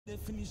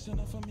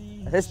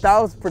His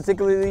styles,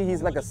 particularly,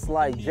 he's like a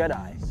sly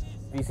Jedi.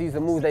 If he sees a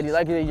move that he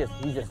likes,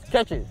 he just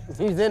catches.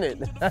 He's in it.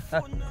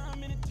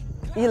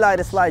 Eli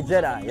the sly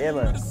Jedi, yeah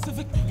man.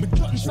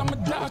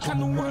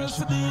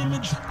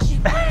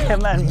 Yeah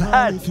man,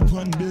 bad.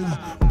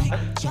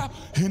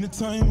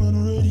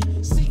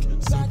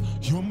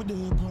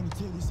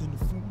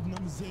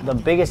 The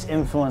biggest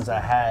influence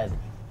I had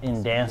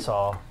in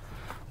dancehall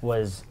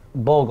was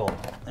Bogle,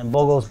 and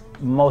Bogle's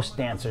most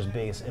dancers'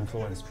 biggest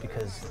influence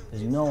because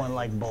there's no one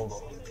like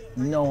Bogle.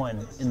 No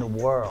one in the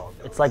world.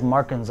 It's like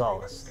Mark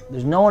Gonzalez.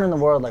 There's no one in the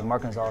world like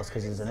Mark Gonzalez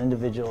because he's an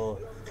individual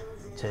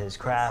to his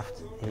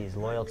craft. He's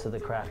loyal to the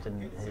craft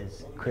and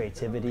his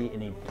creativity,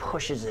 and he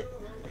pushes it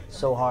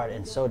so hard,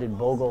 and so did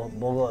Bogle.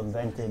 Bogle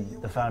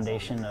invented the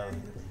foundation of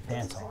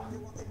dancehall.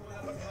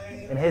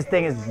 And his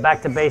thing is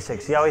back to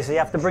basics. He always says you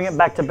have to bring it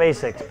back to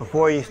basics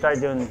before you start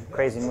doing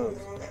crazy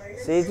moves.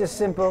 See, it's just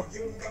simple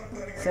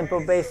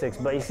basics,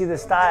 but you see the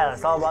style,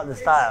 it's all about the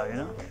style, you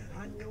know?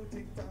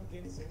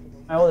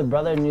 My older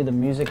brother knew the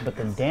music, but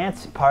the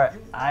dance part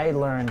I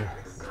learned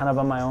kind of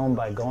on my own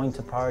by going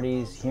to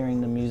parties, hearing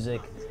the music,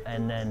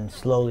 and then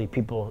slowly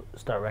people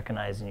start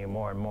recognizing you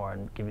more and more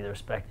and give you the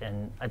respect.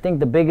 And I think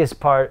the biggest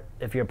part,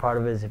 if you're a part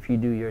of it, is if you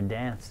do your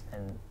dance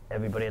and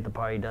everybody at the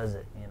party does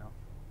it, you know?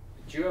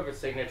 Do you have a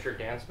signature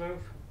dance move?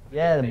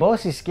 Yeah, the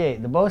Bossy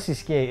skate,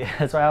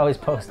 That's why I always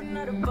post.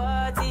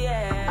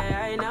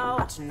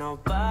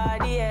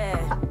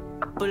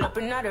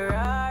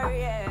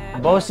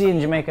 Bossy in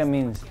Jamaica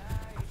means,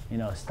 you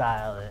know,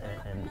 style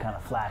and kind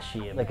of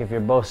flashy. Like if you're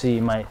bossy,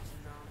 you might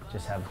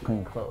just have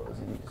clean clothes.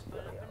 And you just go.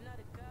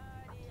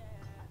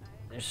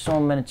 There's so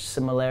many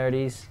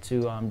similarities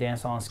to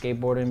dancehall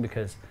and skateboarding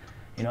because,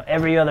 you know,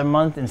 every other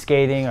month in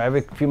skating or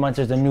every few months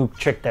there's a new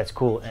trick that's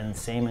cool, and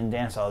same in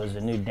dancehall. There's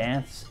a new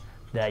dance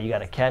that you got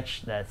to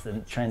catch that's the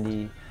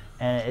trendy,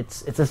 and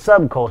it's a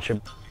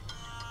subculture.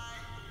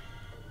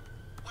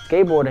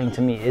 Skateboarding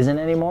to me isn't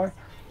anymore,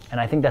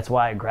 and I think that's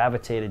why I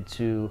gravitated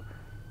to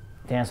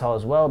dancehall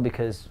as well,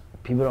 because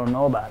people don't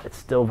know about it. It's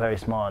still very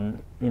small,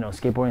 and you know,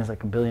 skateboarding is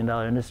like $1 billion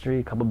industry,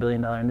 a couple $1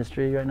 billion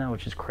industry right now,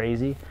 which is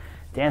crazy.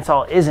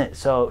 Dancehall isn't,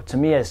 so to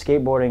me, as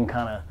skateboarding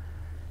kind of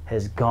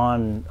has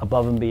gone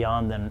above and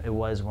beyond than it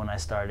was when I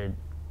started.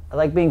 I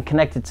like being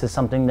connected to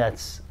something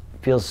that's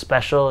feels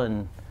special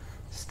and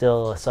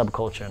still a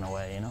subculture in a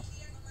way, you know?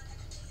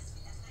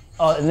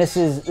 Oh, and this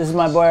is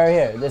my boy right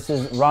here. This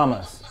is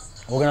Ramos.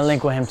 We're gonna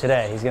link with him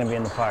today. He's gonna be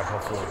in the park,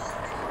 hopefully.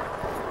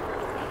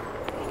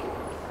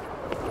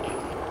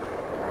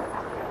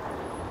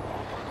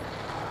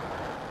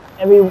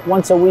 Every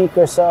once a week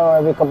or so, or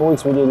every couple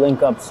weeks, we do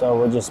link up. So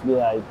we'll just be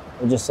like,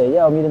 we'll just say,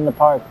 yo, meet in the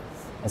park.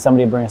 And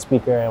somebody will bring a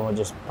speaker and we'll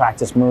just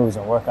practice moves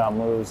and work out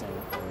moves and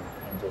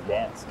just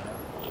dance, you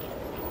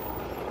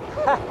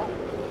know?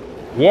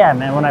 Yeah,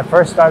 man, when I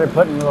first started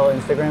putting little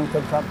Instagram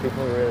clips up,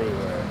 people really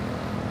were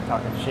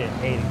talking shit,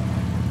 hating.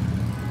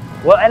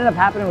 What ended up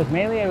happening was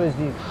mainly it was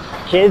these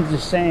kids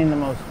just saying the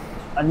most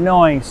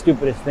annoying,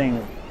 stupidest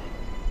things.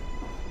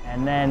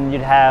 And then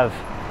you'd have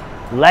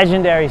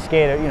legendary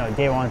skater, you know,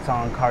 Day One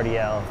Song,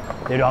 Cardiel.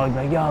 They'd always be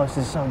like, yo, this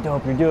is so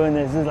dope, you're doing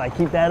this. This is like,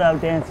 keep that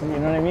up, dancing, you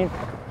know what I mean?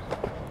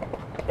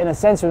 In a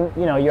sense, you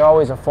know, you're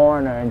always a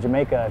foreigner in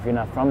Jamaica if you're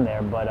not from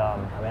there, but I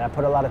mean, I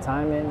put a lot of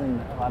time in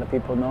and a lot of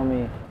people know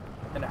me.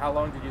 And how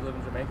long did you live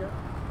in Jamaica?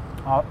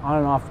 On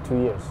and off for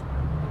 2 years.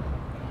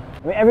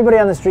 I mean, everybody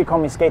on the street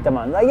called me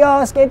Skate-a-man. Like,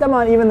 yo,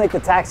 Skate-a-man, even like the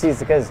taxis,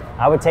 because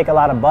I would take a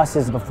lot of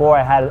buses before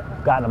I had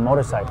gotten a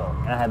motorcycle.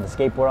 And I had the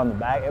skateboard on the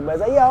back. Everybody's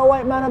like, yo,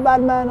 white man, a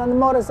bad man on the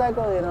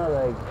motorcycle, you know,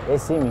 like, they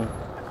see me.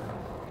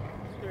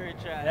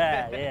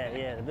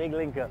 Yeah, the big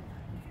link up.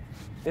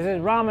 This is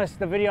Ramos,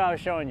 the video I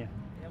was showing you.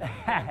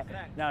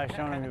 No, I was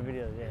showing him the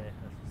videos, yeah.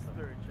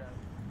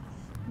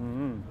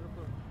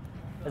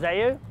 Is that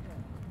you?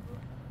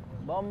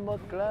 Bomba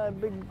Club,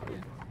 big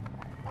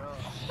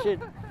shit.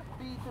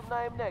 Beat to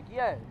name neck,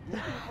 yeah. You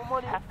for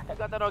money? You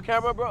got that on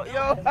camera, bro? Yo,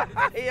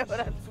 yo,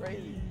 that's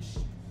crazy.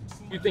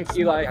 You think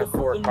Eli has to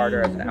work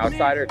harder as an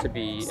outsider to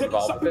be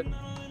involved with it?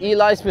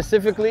 Eli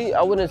specifically,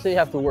 I wouldn't say you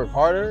have to work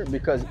harder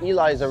because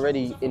Eli's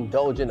already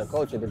indulged in the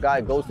culture. The guy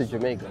goes to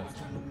Jamaica.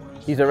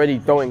 He's already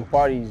throwing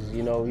parties,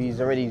 you know,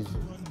 he's already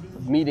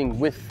meeting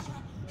with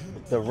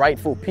the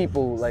rightful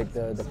people, like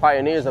the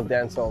pioneers of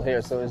dancehall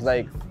here. So it's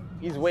like,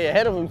 he's way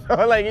ahead of him.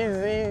 Like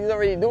he's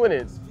already doing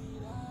it.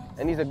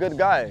 And he's a good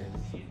guy.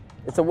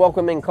 It's a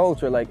welcoming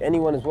culture, like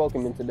anyone is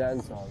welcome into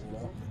dancehall, you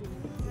know?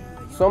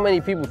 So many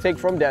people take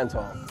from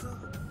dancehall.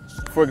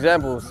 For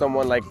example,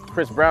 someone like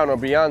Chris Brown or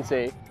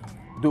Beyonce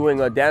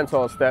doing a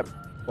dancehall step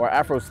or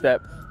Afro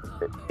step,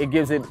 it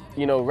gives it,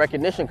 you know,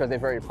 recognition because they're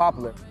very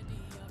popular.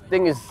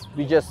 Thing is,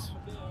 we just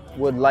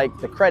would like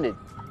the credit.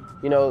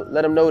 You know,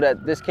 let them know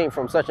that this came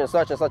from such and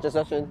such and such and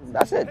such, and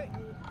that's it.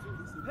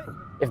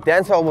 If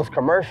dancehall was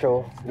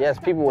commercial, yes,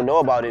 people would know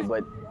about it,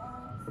 but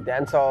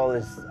dancehall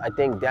is, I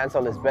think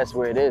dancehall is best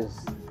where it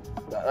is,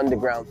 the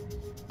underground.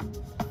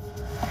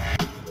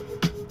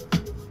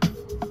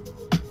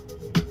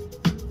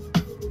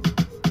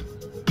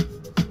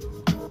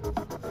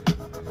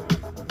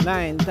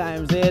 9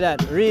 times, say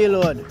that,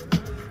 reload.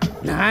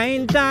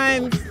 9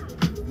 times,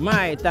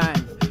 my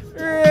time.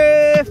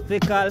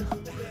 Ethical,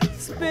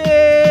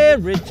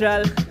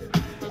 spiritual.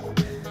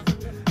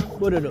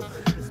 What do you do?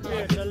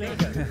 Spiritual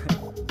Lincoln.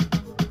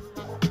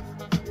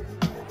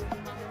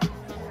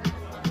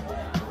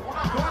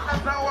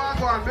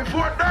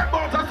 Before that,